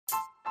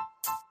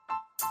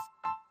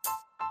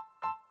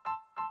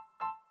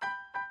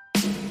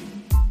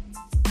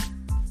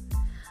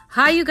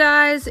Hi, you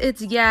guys,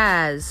 it's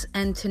Yaz,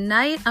 and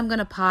tonight I'm going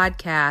to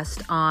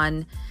podcast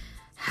on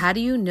how do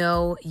you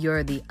know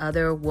you're the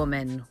other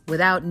woman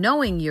without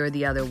knowing you're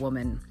the other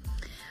woman.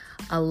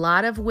 A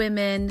lot of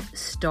women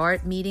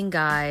start meeting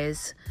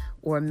guys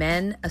or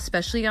men,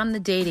 especially on the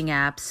dating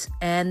apps,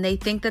 and they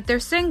think that they're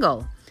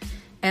single.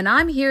 And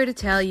I'm here to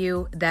tell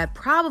you that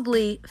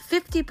probably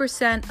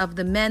 50% of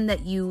the men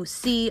that you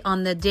see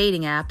on the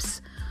dating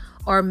apps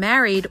are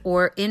married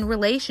or in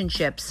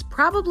relationships,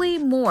 probably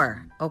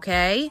more,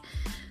 okay?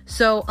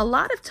 So a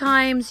lot of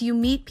times you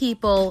meet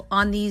people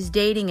on these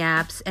dating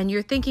apps and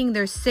you're thinking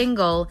they're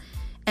single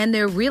and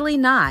they're really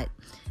not.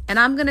 And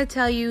I'm going to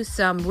tell you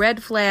some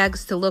red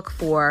flags to look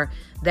for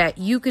that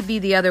you could be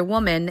the other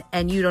woman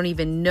and you don't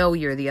even know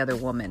you're the other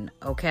woman,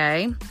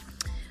 okay?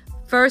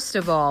 First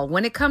of all,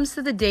 when it comes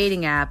to the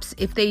dating apps,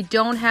 if they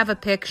don't have a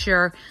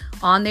picture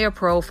on their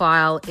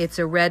profile, it's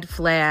a red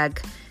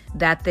flag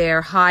that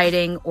they're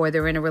hiding or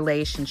they're in a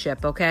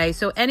relationship, okay?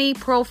 So any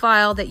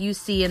profile that you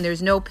see and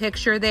there's no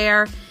picture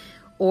there,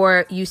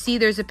 or you see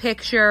there's a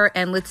picture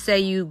and let's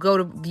say you go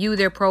to view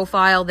their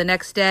profile the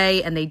next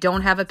day and they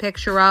don't have a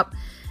picture up,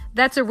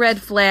 that's a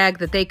red flag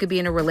that they could be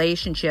in a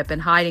relationship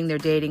and hiding their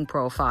dating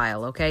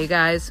profile, okay,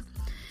 guys?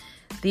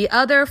 The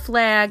other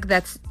flag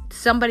that's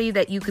somebody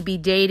that you could be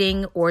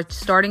dating or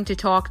starting to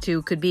talk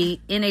to could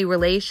be in a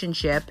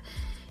relationship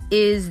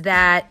is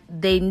that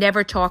they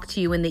never talk to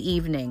you in the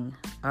evening,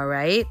 all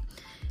right?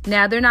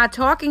 Now, they're not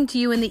talking to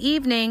you in the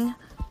evening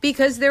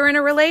because they're in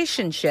a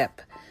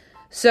relationship.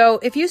 So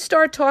if you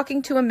start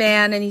talking to a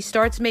man and he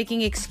starts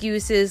making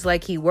excuses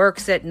like he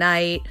works at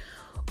night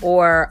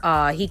or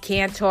he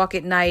can't talk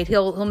at night,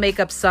 he'll make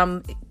up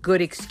some good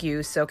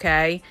excuse,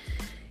 okay?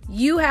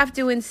 You have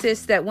to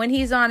insist that when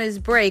he's on his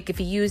break, if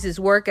he uses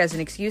work as an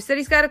excuse, that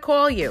he's got to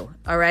call you,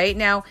 all right?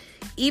 Now,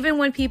 even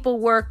when people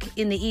work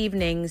in the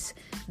evenings,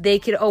 they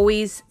could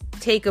always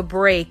take a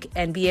break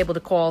and be able to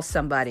call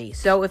somebody.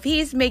 So if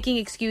he's making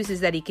excuses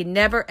that he can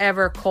never,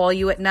 ever call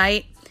you at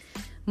night,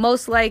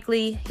 most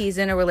likely he's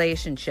in a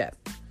relationship.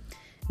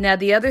 Now,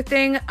 the other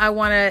thing I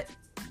want to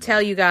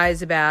tell you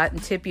guys about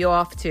and tip you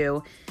off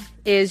to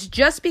is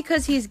just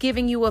because he's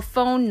giving you a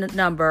phone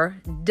number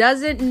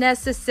doesn't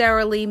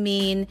necessarily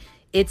mean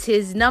it's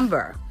his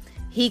number.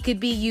 He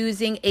could be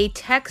using a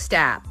text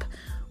app,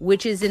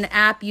 which is an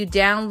app you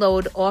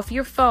download off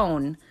your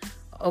phone,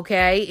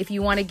 okay, if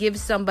you want to give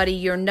somebody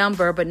your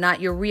number but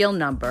not your real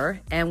number.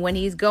 And when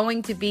he's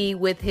going to be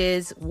with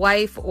his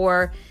wife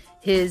or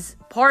his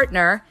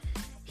partner,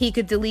 he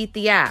could delete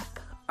the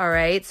app, all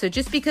right? So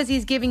just because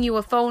he's giving you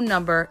a phone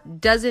number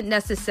doesn't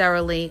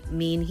necessarily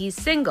mean he's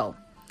single.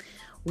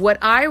 What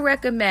I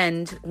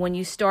recommend when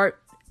you start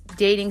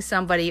dating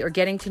somebody or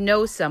getting to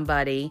know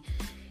somebody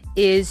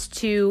is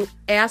to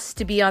ask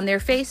to be on their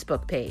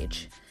Facebook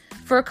page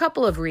for a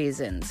couple of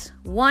reasons.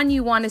 One,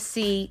 you want to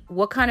see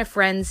what kind of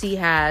friends he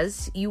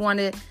has. You want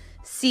to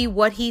see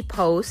what he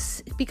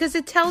posts because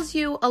it tells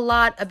you a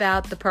lot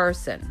about the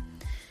person.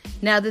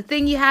 Now, the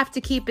thing you have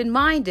to keep in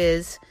mind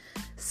is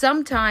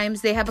sometimes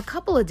they have a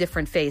couple of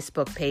different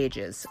Facebook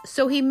pages.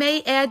 So he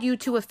may add you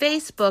to a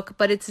Facebook,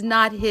 but it's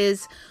not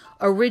his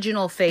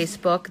original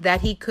Facebook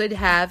that he could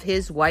have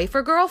his wife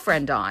or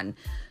girlfriend on.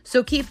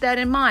 So keep that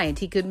in mind.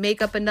 He could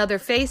make up another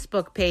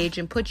Facebook page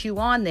and put you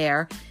on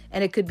there,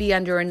 and it could be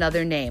under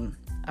another name.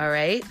 All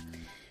right?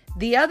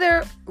 The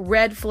other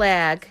red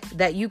flag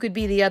that you could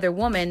be the other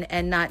woman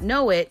and not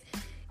know it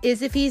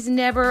is if he's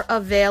never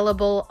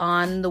available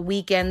on the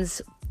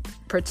weekends,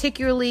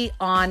 particularly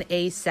on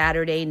a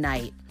Saturday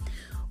night.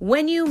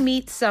 When you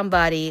meet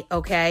somebody,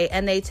 okay,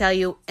 and they tell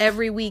you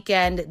every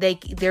weekend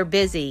they're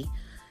busy,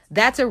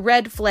 that's a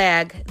red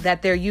flag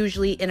that they're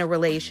usually in a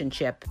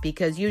relationship,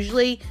 because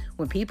usually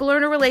when people are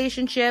in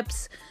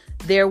relationships,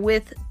 they're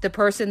with the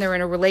person they're in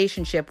a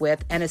relationship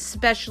with, and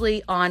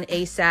especially on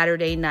a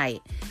Saturday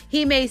night.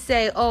 He may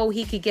say, oh,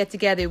 he could get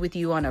together with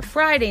you on a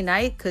Friday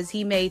night because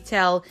he may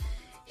tell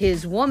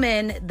his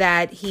woman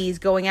that he's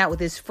going out with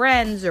his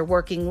friends or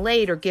working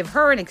late or give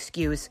her an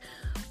excuse.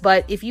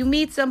 But if you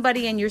meet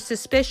somebody and you're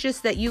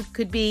suspicious that you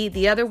could be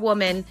the other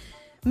woman,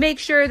 make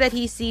sure that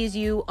he sees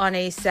you on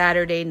a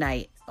Saturday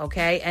night.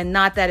 Okay, and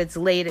not that it's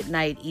late at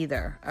night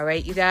either. All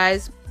right, you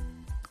guys.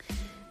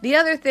 The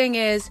other thing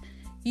is,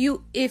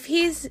 if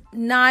he's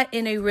not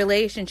in a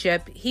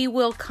relationship, he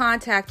will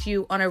contact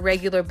you on a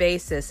regular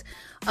basis.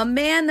 A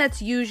man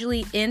that's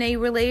usually in a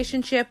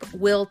relationship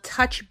will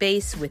touch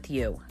base with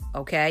you.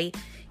 Okay,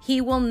 he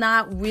will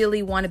not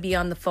really want to be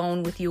on the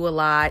phone with you a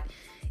lot.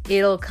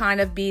 It'll kind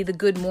of be the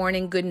good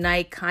morning, good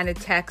night kind of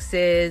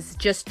texts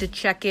just to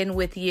check in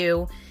with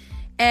you.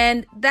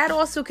 And that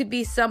also could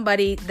be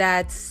somebody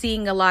that's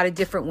seeing a lot of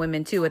different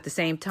women too at the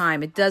same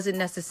time. It doesn't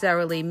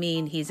necessarily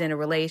mean he's in a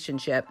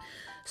relationship.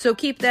 So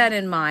keep that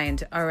in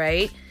mind, all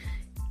right?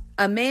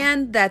 A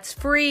man that's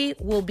free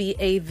will be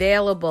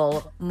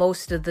available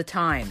most of the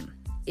time.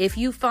 If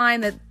you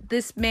find that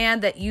this man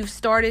that you've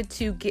started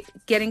to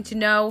getting to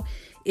know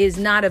is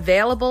not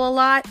available a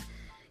lot,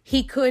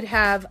 he could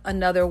have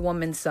another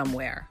woman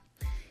somewhere.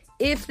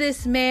 If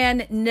this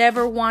man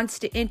never wants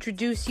to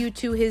introduce you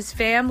to his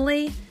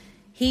family,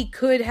 he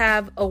could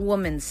have a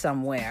woman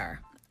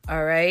somewhere,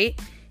 all right?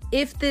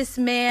 If this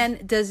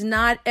man does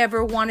not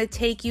ever want to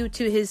take you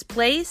to his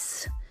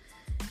place,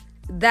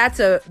 that's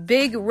a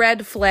big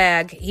red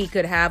flag. He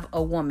could have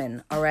a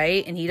woman, all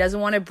right? And he doesn't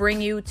want to bring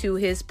you to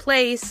his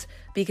place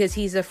because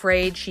he's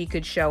afraid she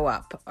could show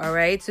up, all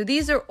right? So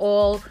these are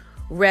all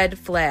red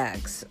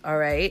flags, all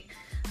right?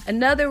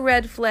 Another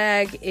red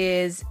flag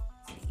is,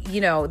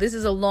 this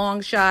is a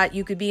long shot.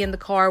 You could be in the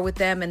car with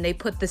them and they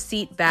put the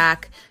seat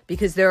back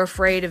because they're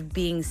afraid of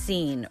being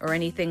seen or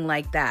anything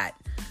like that.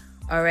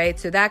 All right,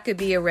 so that could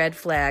be a red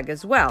flag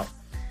as well.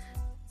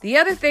 The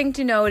other thing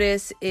to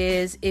notice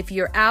is if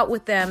you're out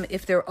with them,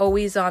 if they're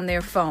always on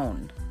their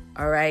phone.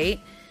 All right,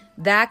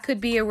 that could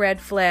be a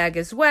red flag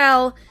as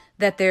well,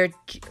 that they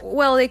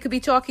could be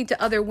talking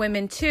to other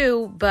women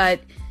too, but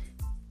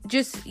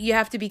just you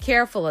have to be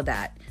careful of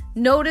that.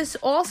 Notice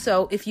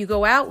also if you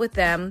go out with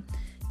them,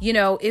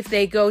 if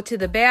they go to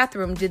the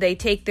bathroom, do they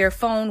take their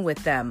phone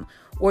with them?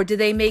 Or do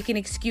they make an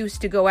excuse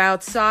to go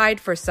outside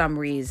for some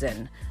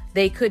reason?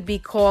 They could be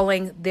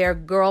calling their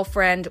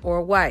girlfriend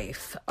or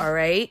wife, all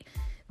right?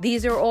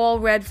 These are all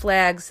red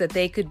flags that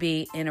they could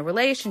be in a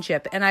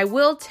relationship. And I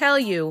will tell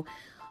you,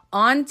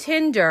 on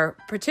Tinder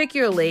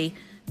particularly,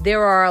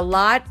 there are a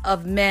lot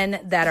of men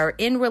that are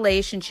in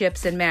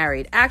relationships and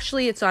married.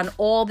 Actually, it's on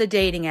all the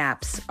dating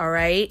apps, all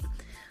right?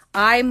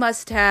 I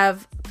must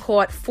have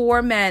caught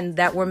 4 men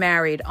that were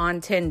married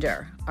on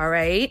Tinder, all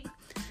right?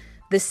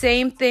 The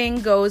same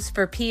thing goes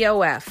for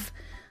POF.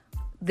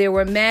 There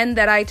were men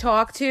that I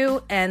talked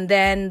to, and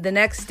then the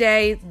next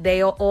day,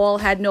 they all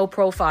had no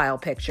profile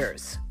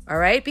pictures, all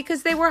right?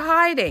 Because they were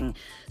hiding.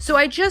 So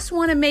I just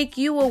want to make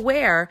you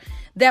aware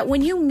that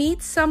when you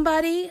meet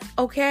somebody,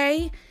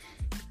 okay,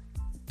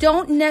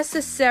 don't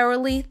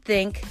necessarily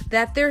think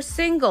that they're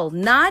single.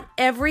 Not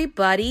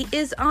everybody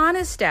is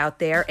honest out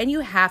there, and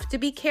you have to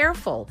be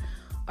careful,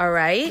 all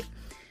right?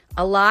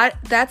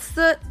 That's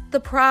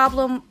the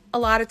problem a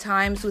lot of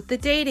times with the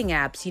dating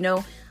apps.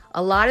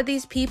 A lot of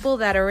these people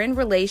that are in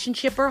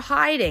relationship are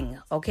hiding,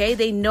 okay?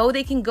 They know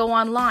they can go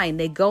online.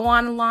 They go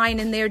online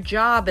in their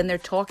job and they're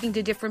talking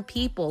to different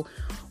people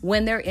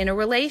when they're in a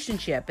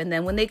relationship. And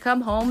then when they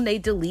come home, they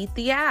delete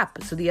the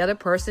app so the other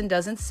person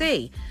doesn't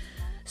see.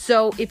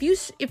 So if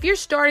you're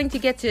starting to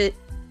get to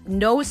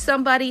know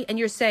somebody and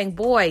you're saying,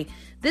 boy,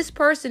 this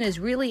person is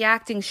really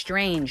acting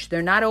strange.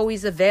 They're not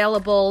always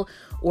available,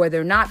 or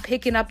they're not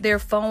picking up their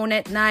phone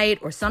at night,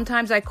 or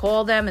sometimes I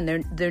call them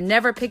and they're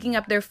never picking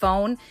up their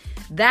phone.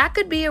 That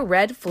could be a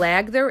red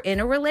flag. They're in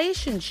a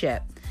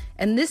relationship.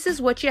 And this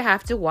is what you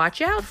have to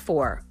watch out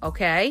for,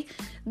 okay?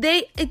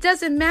 It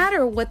doesn't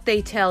matter what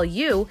they tell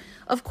you.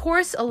 Of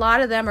course, a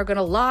lot of them are going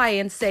to lie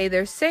and say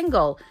they're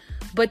single,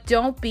 but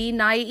don't be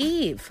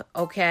naive,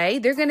 okay?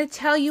 They're going to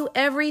tell you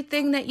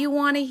everything that you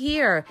want to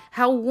hear,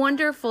 how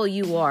wonderful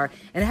you are,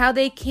 and how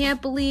they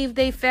can't believe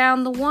they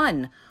found the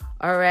one,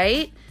 all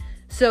right?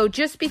 So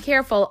just be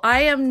careful.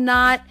 I am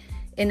not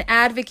an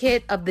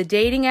advocate of the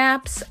dating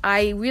apps.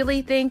 I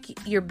really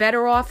think you're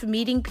better off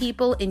meeting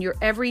people in your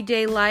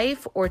everyday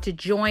life, or to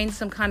join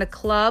some kind of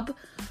club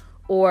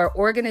or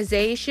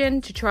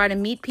organization to try to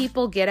meet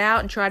people, get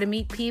out and try to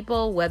meet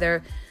people,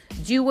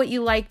 do what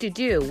you like to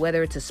do,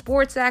 whether it's a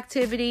sports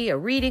activity, a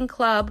reading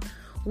club,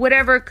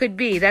 whatever it could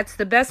be. That's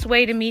the best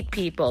way to meet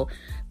people.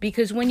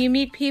 Because when you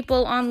meet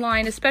people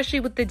online, especially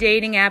with the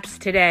dating apps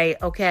today,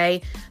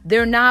 okay,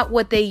 they're not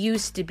what they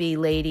used to be,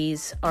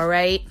 ladies, all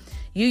right?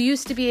 You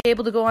used to be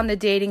able to go on the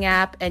dating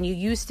app and you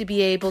used to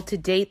be able to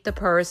date the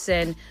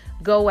person,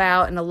 go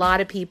out, and a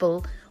lot of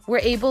people were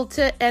able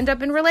to end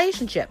up in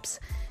relationships.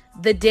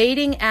 The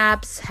dating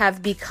apps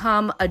have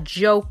become a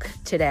joke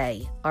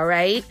today, all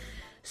right?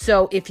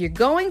 So if you're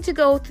going to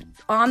go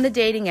on the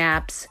dating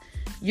apps,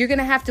 you're going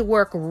to have to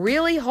work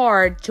really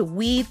hard to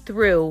weed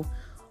through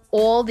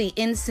all the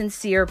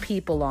insincere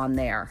people on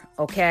there,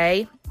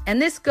 okay?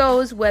 And this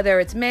goes whether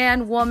it's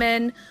man,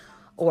 woman,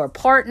 or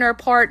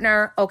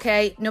partner,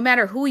 okay? No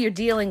matter who you're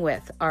dealing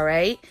with, all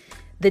right?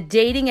 The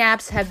dating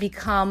apps have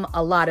become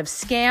a lot of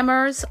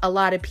scammers, a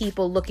lot of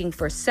people looking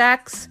for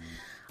sex.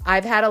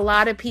 I've had a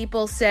lot of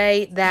people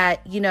say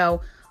that,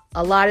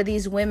 a lot of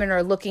these women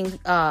are looking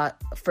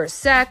for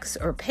sex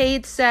or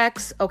paid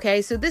sex,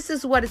 okay? So this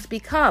is what it's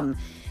become.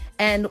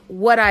 And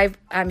what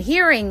I'm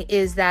hearing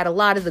is that a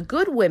lot of the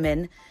good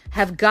women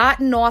have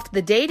gotten off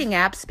the dating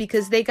apps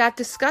because they got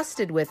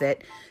disgusted with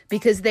it,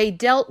 because they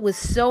dealt with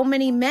so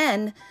many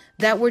men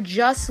that were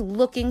just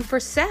looking for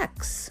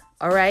sex,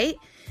 all right?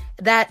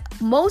 That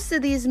most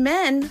of these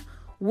men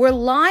were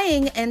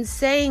lying and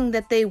saying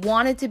that they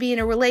wanted to be in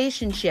a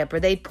relationship, or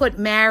they'd put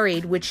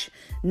married, which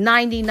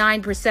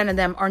 99% of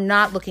them are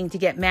not looking to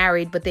get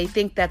married, but they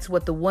think that's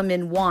what the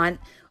women want,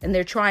 and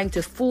they're trying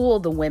to fool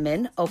the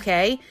women,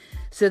 okay,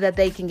 so that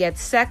they can get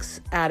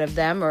sex out of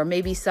them or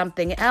maybe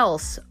something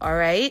else, all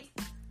right?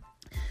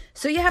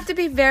 So you have to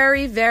be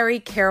very, very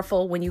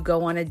careful when you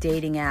go on a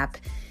dating app.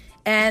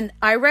 And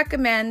I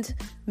recommend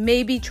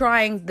maybe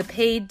trying the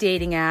paid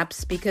dating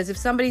apps, because if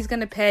somebody's going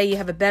to pay, you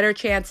have a better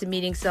chance of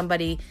meeting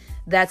somebody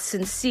that's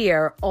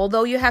sincere.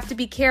 Although you have to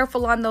be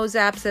careful on those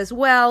apps as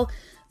well.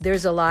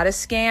 There's a lot of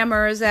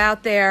scammers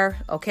out there,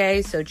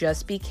 okay? So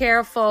just be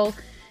careful.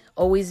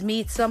 Always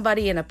meet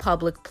somebody in a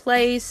public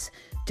place.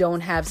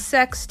 Don't have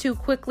sex too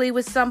quickly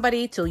with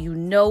somebody till you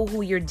know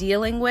who you're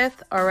dealing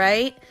with, all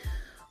right?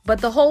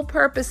 But the whole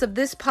purpose of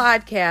this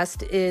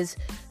podcast is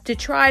to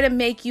try to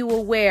make you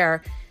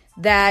aware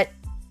that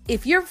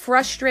if you're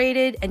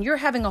frustrated and you're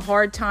having a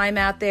hard time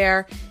out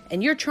there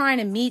and you're trying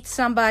to meet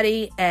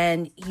somebody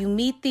and you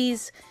meet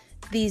these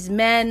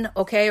men,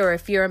 okay, or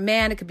if you're a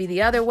man, it could be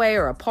the other way,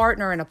 or a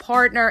partner and a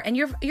partner, and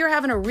you're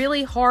having a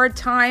really hard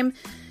time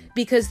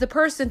because the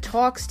person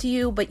talks to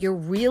you, but you're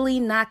really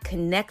not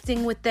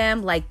connecting with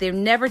them, like they're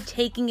never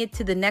taking it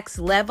to the next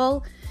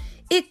level.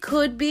 It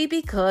could be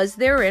because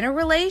they're in a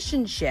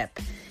relationship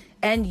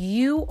and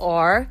you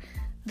are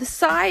the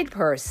side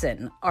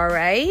person, all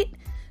right?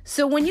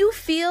 So when you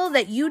feel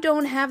that you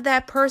don't have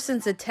that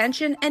person's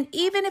attention, and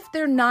even if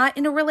they're not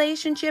in a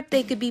relationship,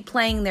 they could be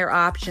playing their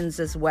options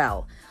as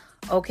well.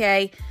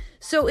 Okay,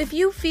 so if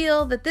you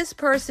feel that this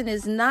person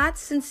is not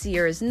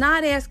sincere, is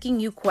not asking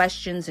you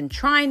questions and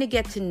trying to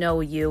get to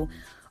know you,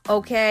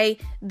 okay,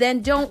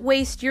 then don't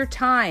waste your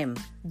time.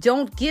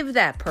 Don't give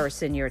that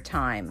person your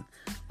time,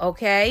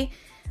 okay?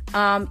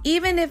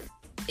 Even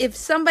if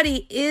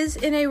somebody is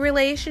in a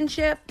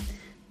relationship,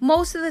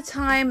 most of the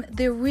time,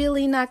 they're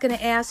really not going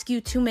to ask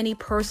you too many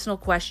personal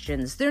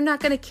questions. They're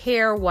not going to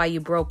care why you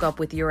broke up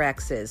with your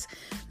exes.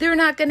 They're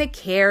not going to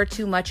care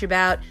too much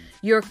about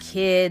your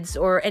kids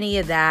or any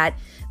of that.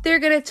 They're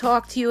going to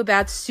talk to you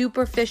about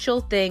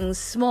superficial things,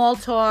 small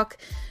talk,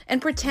 and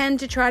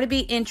pretend to try to be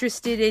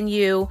interested in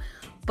you,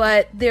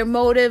 but their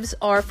motives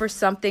are for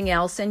something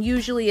else, and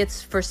usually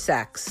it's for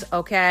sex,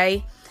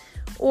 okay?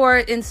 Or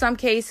in some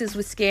cases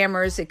with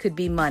scammers, it could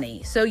be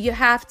money. So you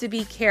have to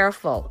be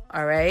careful,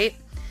 all right?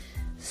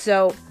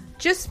 So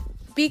just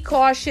be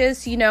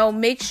cautious,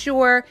 make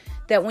sure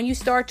that when you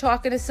start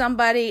talking to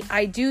somebody,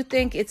 I do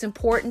think it's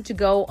important to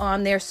go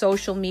on their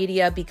social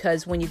media,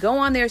 because when you go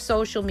on their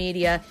social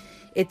media,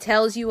 it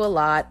tells you a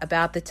lot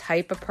about the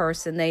type of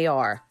person they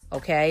are,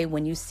 okay?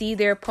 When you see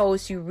their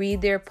posts, you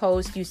read their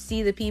posts, you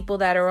see the people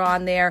that are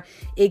on there,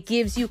 it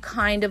gives you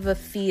kind of a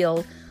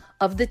feel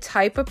of the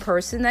type of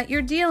person that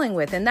you're dealing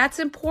with, and that's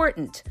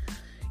important.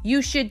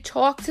 You should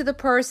talk to the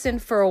person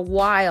for a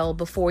while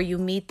before you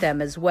meet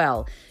them as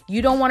well.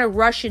 You don't want to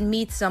rush and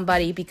meet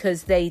somebody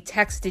because they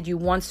texted you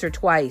once or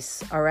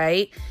twice, all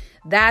right?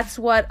 That's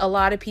what a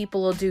lot of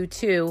people will do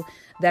too,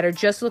 that are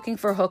just looking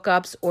for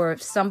hookups, or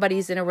if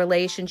somebody's in a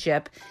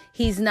relationship,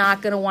 he's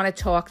not going to want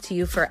to talk to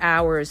you for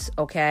hours,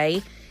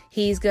 okay?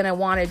 He's going to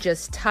want to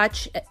just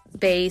touch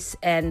base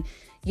and,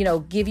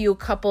 give you a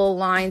couple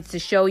lines to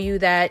show you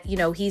that,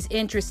 he's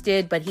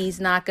interested, but he's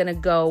not going to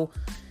go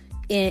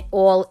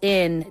all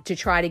in to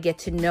try to get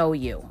to know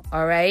you,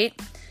 all right?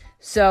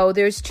 So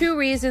there's two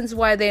reasons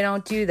why they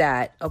don't do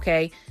that,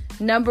 okay?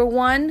 Number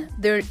one,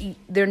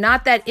 they're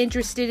not that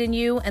interested in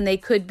you, and they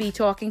could be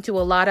talking to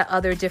a lot of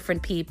other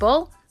different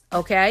people,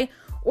 okay?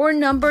 Or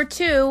number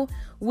two,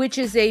 which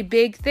is a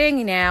big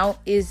thing now,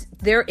 is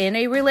they're in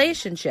a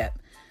relationship.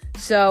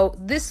 So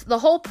the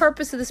whole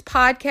purpose of this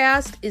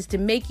podcast is to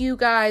make you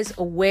guys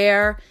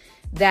aware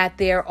that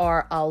there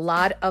are a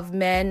lot of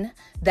men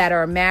that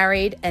are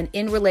married and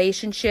in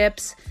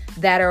relationships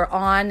that are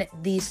on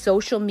these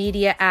social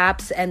media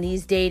apps and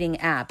these dating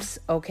apps,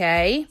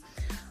 okay?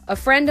 A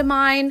friend of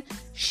mine,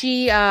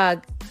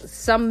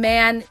 some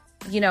man,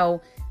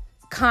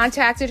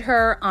 contacted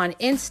her on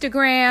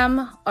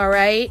Instagram, all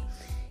right?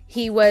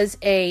 He was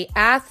a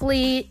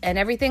athlete and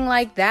everything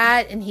like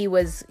that, and he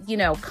was,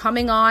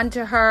 coming on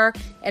to her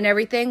and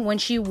everything. When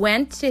she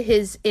went to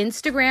his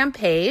Instagram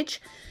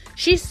page,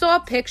 she saw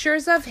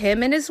pictures of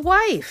him and his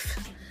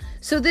wife.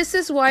 So this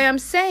is why I'm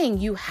saying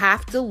you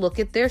have to look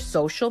at their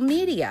social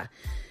media,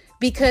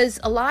 because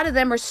a lot of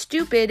them are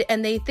stupid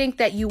and they think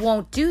that you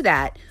won't do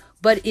that.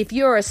 But if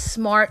you're a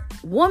smart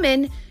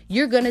woman,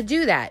 you're going to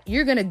do that.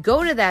 You're going to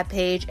go to that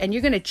page and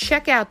you're going to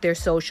check out their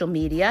social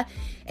media.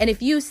 And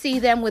if you see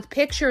them with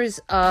pictures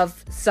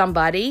of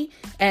somebody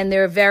and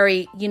they're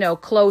very,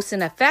 close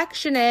and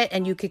affectionate,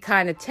 and you could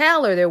kind of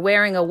tell, or they're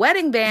wearing a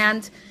wedding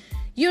band,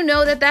 you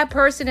know that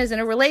person is in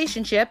a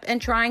relationship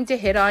and trying to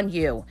hit on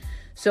you.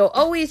 So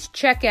always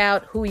check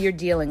out who you're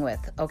dealing with.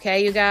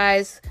 Okay, you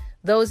guys?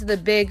 Those are the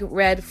big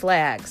red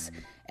flags.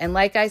 And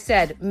like I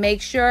said,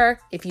 make sure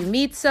if you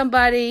meet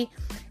somebody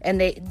and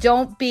they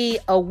don't be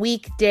a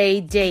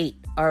weekday date,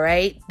 all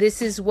right?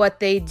 This is what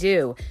they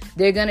do.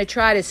 They're going to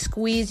try to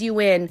squeeze you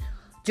in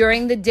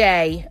during the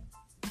day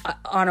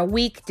on a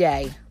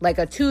weekday, like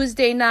a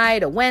Tuesday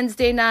night, a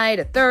Wednesday night,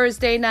 a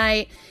Thursday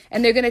night,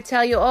 and they're going to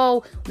tell you,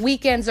 oh,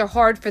 weekends are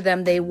hard for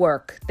them. They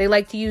work. They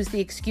like to use the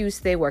excuse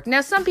they work.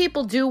 Now, some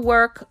people do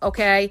work,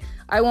 okay?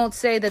 I won't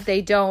say that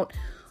they don't,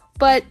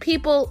 but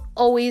people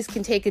always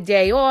can take a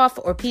day off,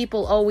 or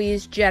people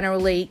always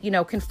generally,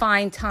 can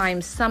find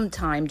time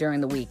sometime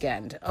during the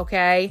weekend,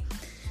 okay?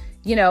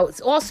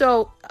 It's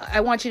also,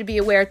 I want you to be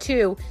aware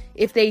too,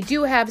 if they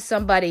do have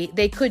somebody,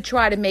 they could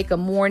try to make a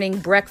morning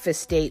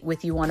breakfast date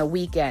with you on a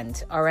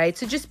weekend. All right.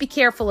 So just be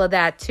careful of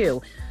that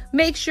too.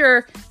 Make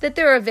sure that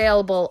they're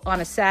available on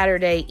a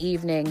Saturday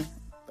evening.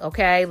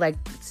 Okay. Like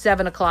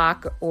 7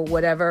 o'clock or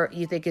whatever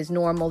you think is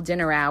normal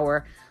dinner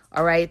hour.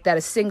 All right. That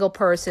a single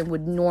person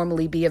would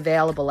normally be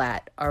available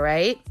at. All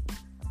right.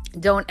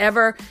 Don't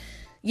ever,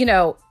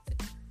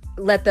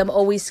 let them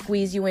always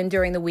squeeze you in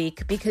during the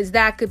week, because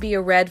that could be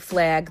a red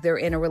flag they're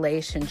in a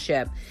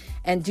relationship.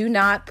 And do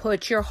not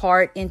put your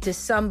heart into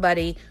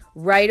somebody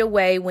right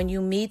away when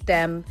you meet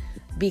them,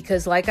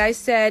 because like I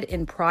said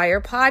in prior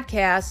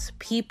podcasts,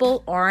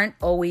 people aren't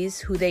always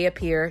who they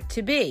appear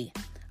to be.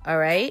 All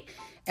right.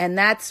 And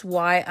that's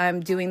why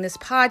I'm doing this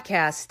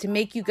podcast, to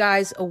make you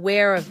guys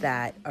aware of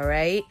that. All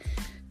right.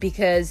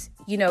 Because,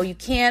 you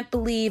can't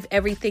believe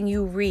everything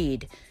you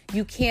read.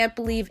 You can't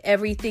believe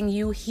everything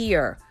you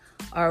hear.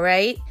 All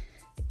right.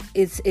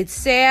 It's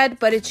sad,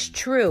 but it's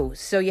true.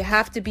 So you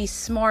have to be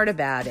smart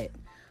about it.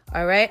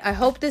 All right. I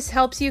hope this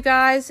helps you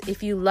guys.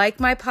 If you like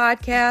my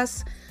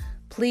podcast,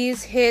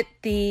 please hit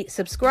the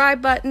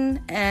subscribe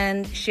button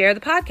and share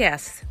the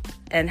podcast,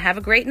 and have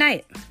a great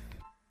night.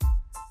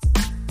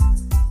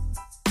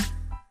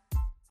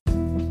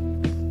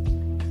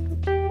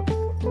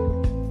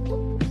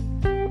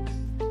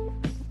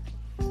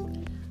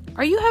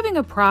 Are you having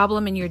a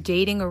problem in your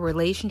dating or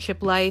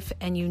relationship life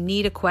and you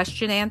need a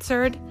question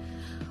answered?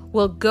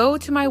 Well, go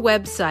to my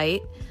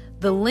website.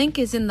 The link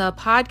is in the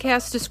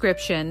podcast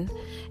description,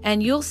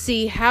 and you'll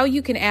see how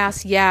you can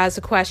ask Yaz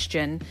a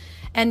question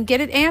and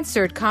get it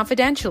answered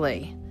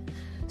confidentially.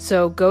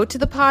 So go to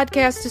the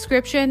podcast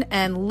description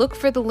and look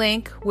for the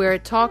link where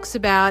it talks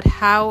about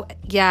how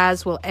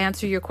Yaz will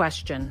answer your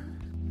question.